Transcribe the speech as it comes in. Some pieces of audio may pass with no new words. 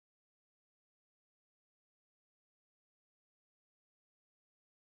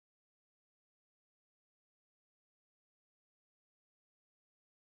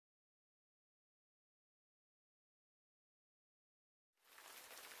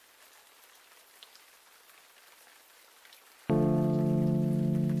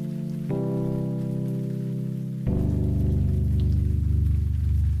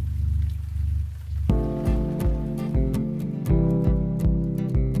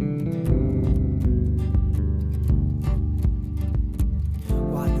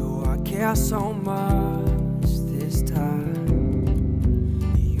out so much this time.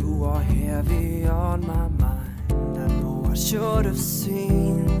 You are heavy on my mind. I know I should have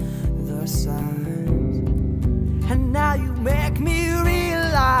seen the signs, and now you make me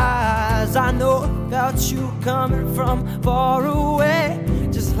realize I know I felt you coming from far away,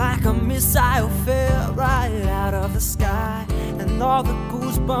 just like a missile fell right out of the sky, and all the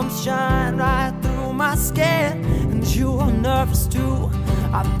goosebumps shine right through my skin. And you are nervous too,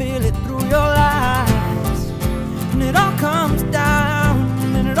 I feel it through your eyes. And it all comes down,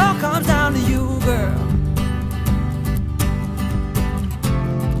 and it all comes down to you, girl.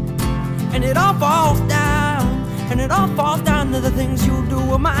 And it all falls down, and it all falls down to the things you do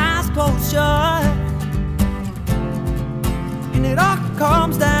with my eyes closed shut. And it all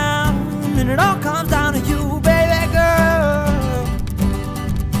comes down, and it all comes down to you, baby girl.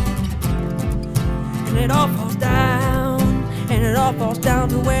 And it all falls down, and it all falls down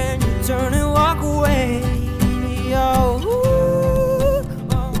to when you turn and walk away. Oh, ooh.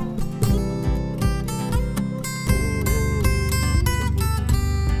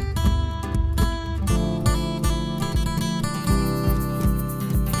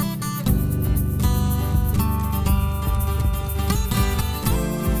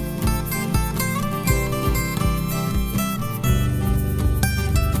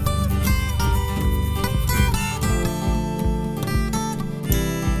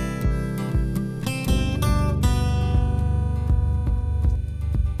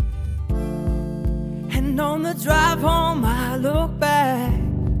 On the drive home I look back,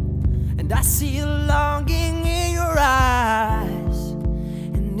 and I see a longing in your eyes,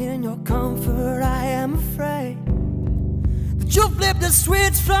 and in your comfort I am afraid that you'll flip the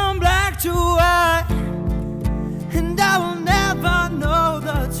switch from black to white, and I will never know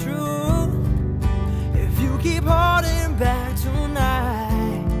the truth if you keep holding back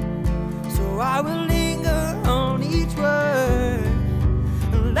tonight. So I will linger on each word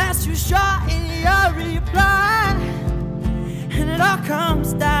unless you shorten your reply. And it all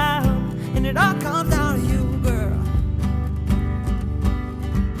comes down, and it all comes down to you, girl.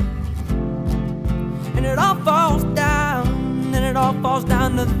 And it all falls down, and it all falls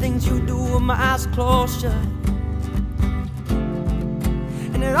down to the things you do with my eyes closed shut.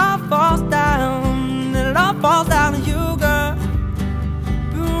 And it all falls down, and it all falls down to you, girl.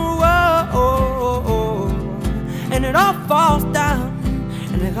 Ooh, oh, oh, oh. And it all falls down,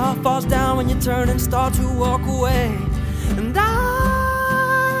 and it all falls down when you turn and start to walk away. And I